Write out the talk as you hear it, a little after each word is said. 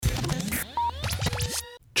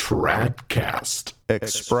Tradcast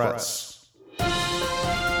Express.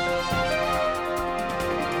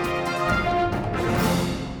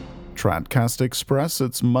 Tradcast Express,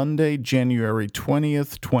 it's Monday, January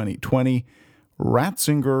 20th, 2020.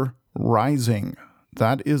 Ratzinger Rising.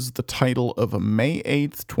 That is the title of a May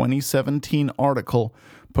 8th, 2017 article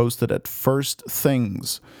posted at First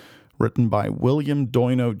Things, written by William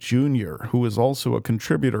Doino Jr., who is also a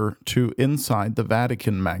contributor to Inside the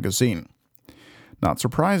Vatican magazine. Not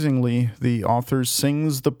surprisingly, the author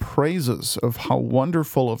sings the praises of how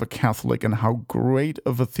wonderful of a Catholic and how great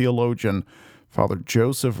of a theologian Father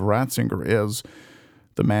Joseph Ratzinger is,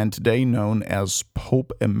 the man today known as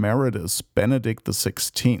Pope Emeritus Benedict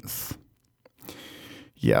XVI.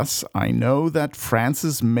 Yes, I know that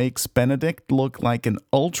Francis makes Benedict look like an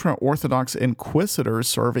ultra-Orthodox inquisitor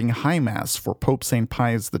serving High Mass for Pope St.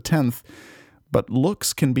 Pius X, but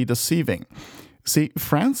looks can be deceiving. See,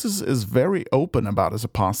 Francis is very open about his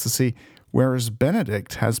apostasy, whereas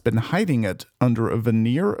Benedict has been hiding it under a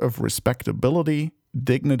veneer of respectability,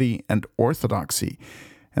 dignity, and orthodoxy.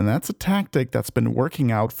 And that's a tactic that's been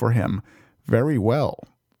working out for him very well.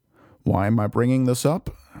 Why am I bringing this up?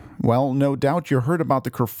 Well, no doubt you heard about the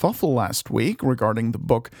kerfuffle last week regarding the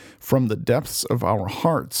book From the Depths of Our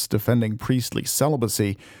Hearts, Defending Priestly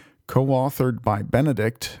Celibacy, co-authored by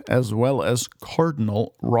Benedict, as well as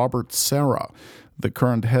Cardinal Robert Sarah, the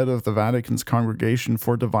current head of the Vatican's Congregation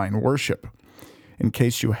for Divine Worship. In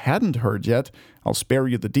case you hadn't heard yet, I'll spare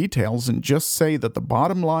you the details and just say that the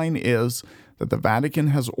bottom line is that the Vatican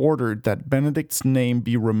has ordered that Benedict's name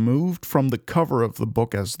be removed from the cover of the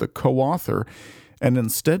book as the co-author and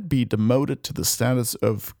instead be demoted to the status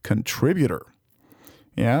of contributor.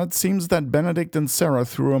 Yeah, it seems that Benedict and Sarah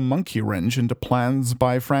threw a monkey wrench into plans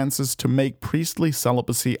by Francis to make priestly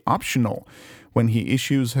celibacy optional when he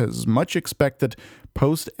issues his much-expected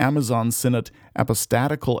post-Amazon Synod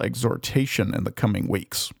apostatical exhortation in the coming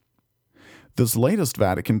weeks. This latest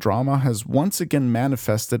Vatican drama has once again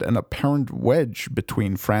manifested an apparent wedge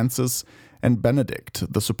between Francis and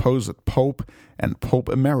Benedict, the supposed Pope and Pope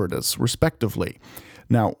Emeritus, respectively.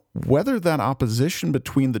 Now, whether that opposition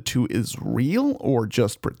between the two is real or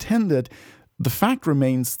just pretended, the fact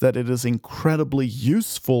remains that it is incredibly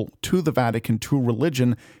useful to the Vatican II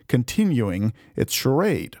religion continuing its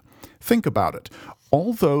charade. Think about it.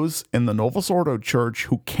 All those in the Novus Ordo Church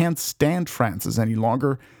who can't stand Francis any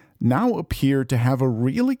longer now appear to have a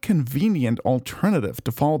really convenient alternative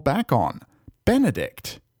to fall back on: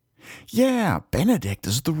 Benedict. Yeah, Benedict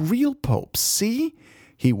is the real Pope, see?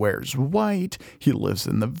 He wears white, he lives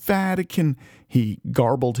in the Vatican, he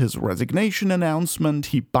garbled his resignation announcement,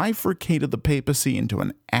 he bifurcated the papacy into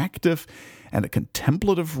an active and a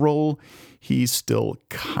contemplative role, he still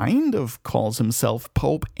kind of calls himself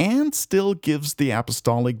Pope and still gives the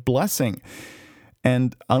apostolic blessing.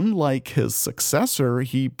 And unlike his successor,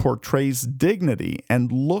 he portrays dignity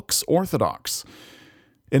and looks orthodox.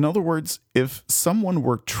 In other words, if someone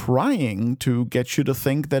were trying to get you to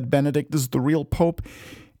think that Benedict is the real Pope,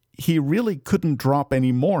 he really couldn't drop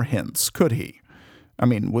any more hints, could he? I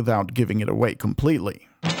mean, without giving it away completely.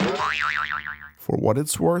 For what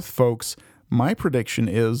it's worth, folks, my prediction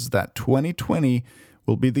is that 2020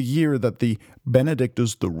 will be the year that the Benedict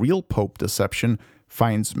is the real Pope deception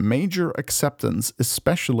finds major acceptance,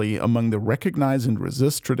 especially among the recognize and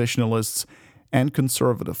resist traditionalists and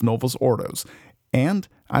conservative Novus Ordos. And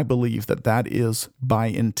I believe that that is by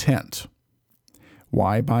intent.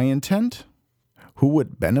 Why by intent? Who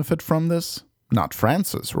would benefit from this? Not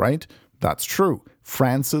Francis, right? That's true.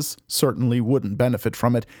 Francis certainly wouldn't benefit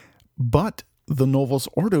from it, but the Novus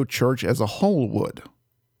Ordo Church as a whole would.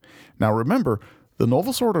 Now remember, the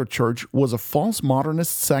Novus Ordo Church was a false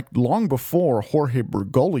modernist sect long before Jorge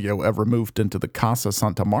Bergoglio ever moved into the Casa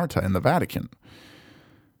Santa Marta in the Vatican.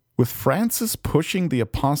 With Francis pushing the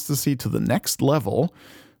apostasy to the next level,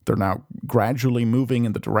 they're now gradually moving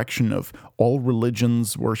in the direction of all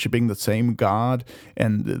religions worshiping the same God,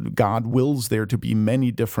 and God wills there to be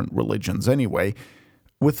many different religions anyway.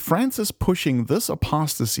 With Francis pushing this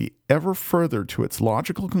apostasy ever further to its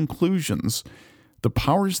logical conclusions, the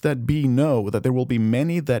powers that be know that there will be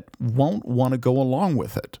many that won't want to go along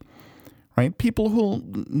with it. Right? People who'll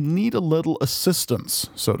need a little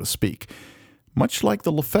assistance, so to speak, much like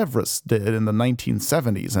the Lefebvres did in the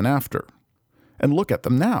 1970s and after. And look at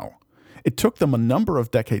them now. It took them a number of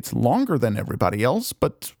decades longer than everybody else,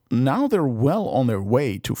 but now they're well on their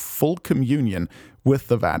way to full communion with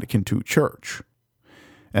the Vatican II Church.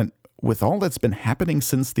 And with all that's been happening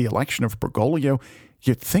since the election of Bergoglio,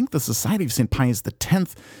 you'd think the Society of St. Pius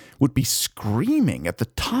X would be screaming at the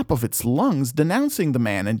top of its lungs, denouncing the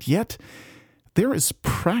man, and yet there is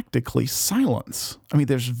practically silence. I mean,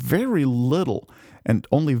 there's very little and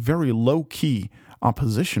only very low-key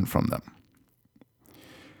opposition from them.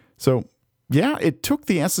 So, yeah, it took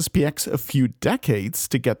the SSPX a few decades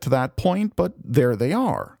to get to that point, but there they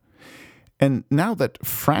are. And now that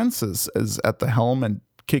Francis is at the helm and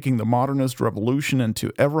kicking the modernist revolution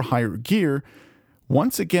into ever higher gear,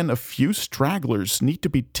 once again, a few stragglers need to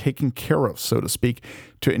be taken care of, so to speak,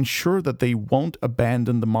 to ensure that they won't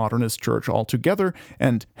abandon the modernist church altogether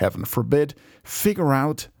and, heaven forbid, figure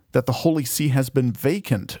out that the Holy See has been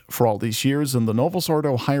vacant for all these years and the Novus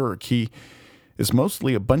Ordo hierarchy is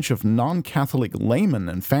mostly a bunch of non-Catholic laymen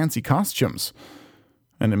in fancy costumes.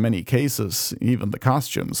 And in many cases, even the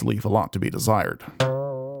costumes leave a lot to be desired.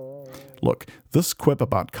 Look, this quip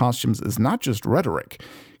about costumes is not just rhetoric.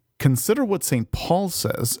 Consider what St. Paul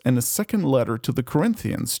says in his second letter to the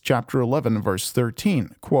Corinthians, chapter 11, verse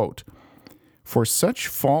 13, quote, "For such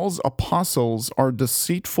false apostles are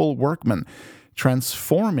deceitful workmen,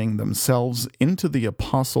 transforming themselves into the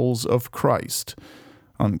apostles of Christ,"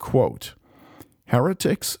 unquote.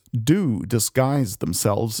 Heretics do disguise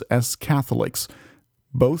themselves as Catholics,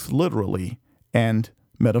 both literally and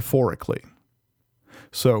metaphorically.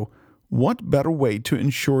 So, what better way to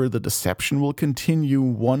ensure the deception will continue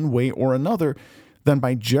one way or another than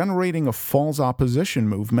by generating a false opposition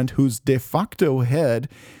movement whose de facto head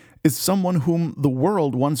is someone whom the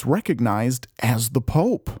world once recognized as the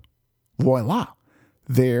Pope? Voila!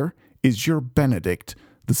 There is your Benedict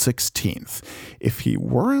XVI. If he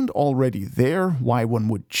weren't already there, why, one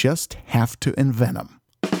would just have to invent him.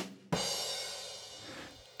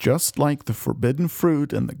 Just like the forbidden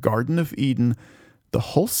fruit in the Garden of Eden, the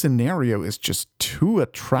whole scenario is just too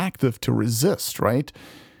attractive to resist, right?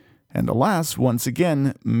 And alas, once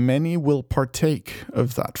again, many will partake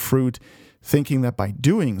of that fruit, thinking that by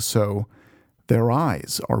doing so, their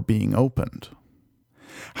eyes are being opened.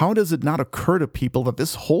 How does it not occur to people that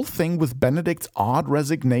this whole thing with Benedict's odd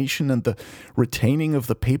resignation and the retaining of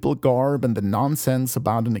the papal garb and the nonsense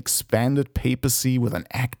about an expanded papacy with an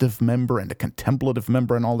active member and a contemplative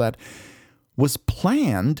member and all that was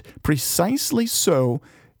planned precisely so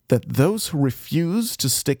that those who refuse to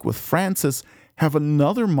stick with Francis have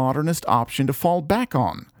another modernist option to fall back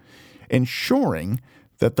on, ensuring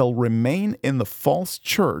that they'll remain in the false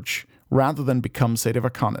church rather than become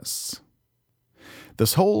sedevacanists.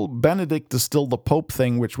 This whole Benedict is still the Pope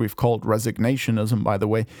thing, which we've called resignationism, by the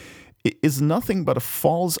way, is nothing but a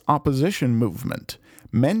false opposition movement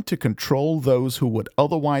meant to control those who would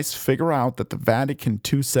otherwise figure out that the Vatican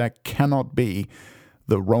II sect cannot be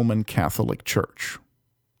the Roman Catholic Church.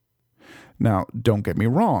 Now, don't get me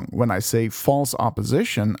wrong. When I say false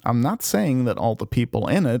opposition, I'm not saying that all the people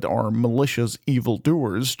in it are malicious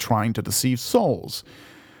evildoers trying to deceive souls.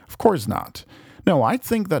 Of course not. No, I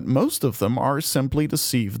think that most of them are simply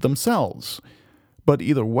deceived themselves. But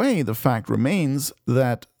either way, the fact remains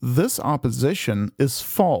that this opposition is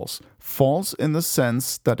false. False in the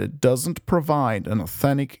sense that it doesn't provide an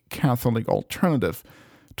authentic Catholic alternative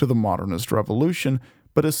to the modernist revolution,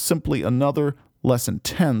 but is simply another, less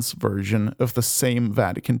intense version of the same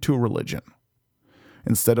Vatican II religion.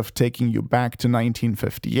 Instead of taking you back to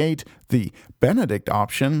 1958, the Benedict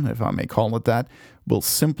option, if I may call it that, will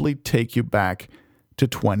simply take you back to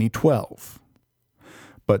 2012.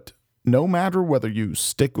 But no matter whether you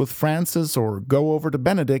stick with Francis or go over to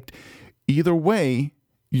Benedict, either way,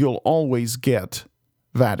 you'll always get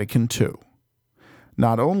Vatican II.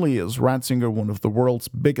 Not only is Ratzinger one of the world's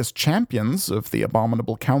biggest champions of the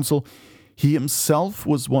Abominable Council, he himself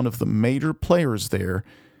was one of the major players there,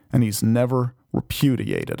 and he's never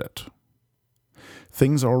repudiated it.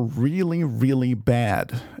 Things are really, really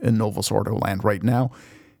bad in Novus Ordo land right now,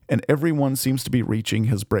 and everyone seems to be reaching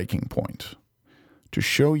his breaking point. To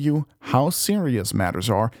show you how serious matters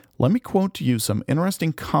are, let me quote to you some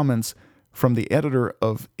interesting comments from the editor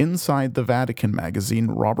of Inside the Vatican magazine,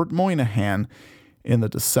 Robert Moynihan, in the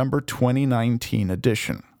December 2019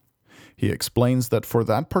 edition. He explains that for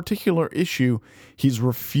that particular issue, he's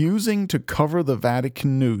refusing to cover the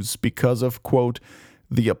Vatican news because of, quote,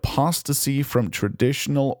 the apostasy from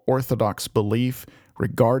traditional Orthodox belief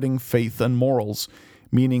regarding faith and morals,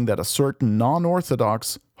 meaning that a certain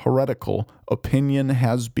non-Orthodox, heretical opinion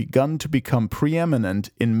has begun to become preeminent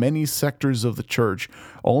in many sectors of the Church,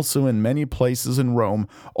 also in many places in Rome,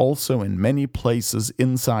 also in many places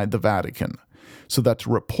inside the Vatican. So that to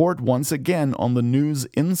report once again on the news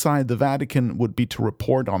inside the Vatican would be to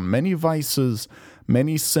report on many vices,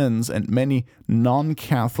 many sins, and many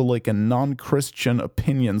non-Catholic and non-Christian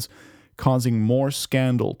opinions, causing more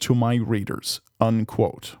scandal to my readers,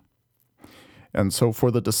 unquote. And so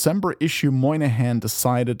for the December issue, Moynihan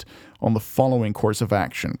decided on the following course of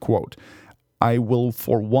action, quote, I will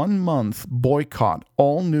for 1 month boycott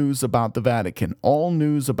all news about the Vatican, all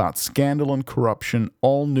news about scandal and corruption,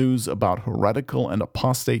 all news about heretical and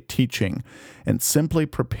apostate teaching, and simply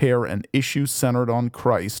prepare an issue centered on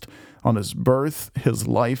Christ, on his birth, his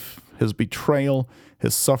life, his betrayal,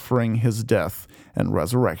 his suffering, his death, and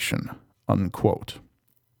resurrection, unquote.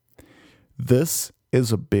 This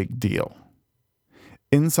is a big deal.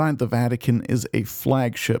 Inside the Vatican is a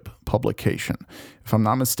flagship publication. If I'm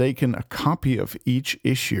not mistaken, a copy of each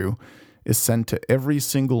issue is sent to every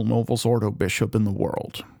single Novus Ordo bishop in the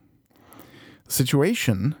world. The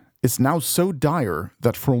situation is now so dire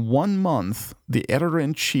that for 1 month, the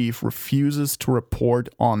editor-in-chief refuses to report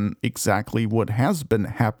on exactly what has been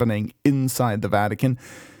happening inside the Vatican,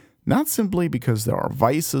 not simply because there are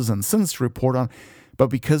vices and sins to report on, but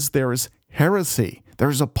because there is heresy,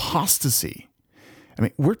 there's apostasy. I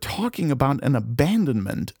mean, we're talking about an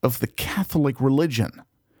abandonment of the Catholic religion.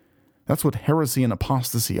 That's what heresy and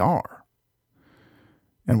apostasy are.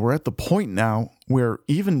 And we're at the point now where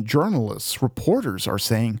even journalists, reporters are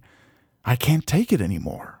saying, I can't take it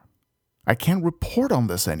anymore. I can't report on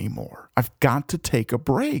this anymore. I've got to take a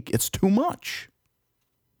break. It's too much.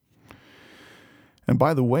 And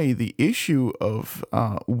by the way, the issue of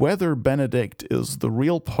whether Benedict is the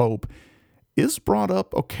real pope is brought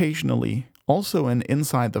up occasionally also in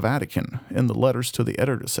Inside the Vatican, in the letters to the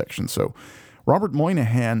editor section. So Robert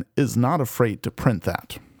Moynihan is not afraid to print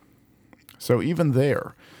that. So even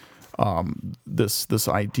there, this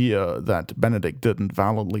idea that Benedict didn't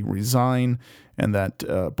validly resign and that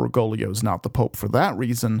Bergoglio is not the Pope for that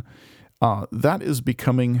reason, that is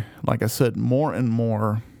becoming, like I said, more and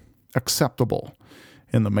more acceptable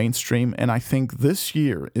in the mainstream. And I think this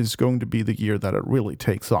year is going to be the year that it really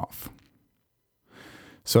takes off.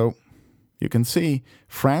 So you can see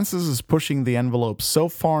Francis is pushing the envelope so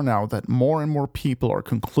far now that more and more people are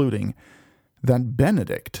concluding that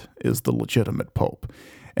Benedict is the legitimate pope.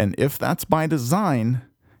 And if that's by design,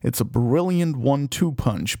 it's a brilliant 1-2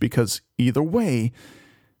 punch, because either way,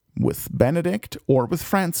 with Benedict or with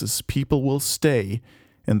Francis, people will stay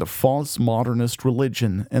in the false modernist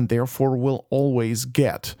religion and therefore will always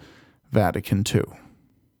get Vatican II.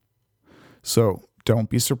 So don't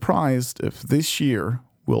be surprised if this year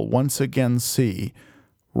we'll once again see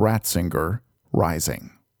Ratzinger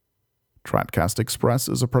rising. Tradcast Express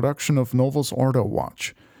is a production of Novus Ordo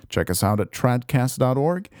Watch. Check us out at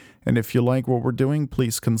tradcast.org, and if you like what we're doing,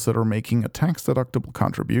 please consider making a tax-deductible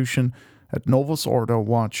contribution at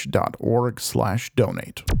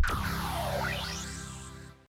novusordowatch.org/donate.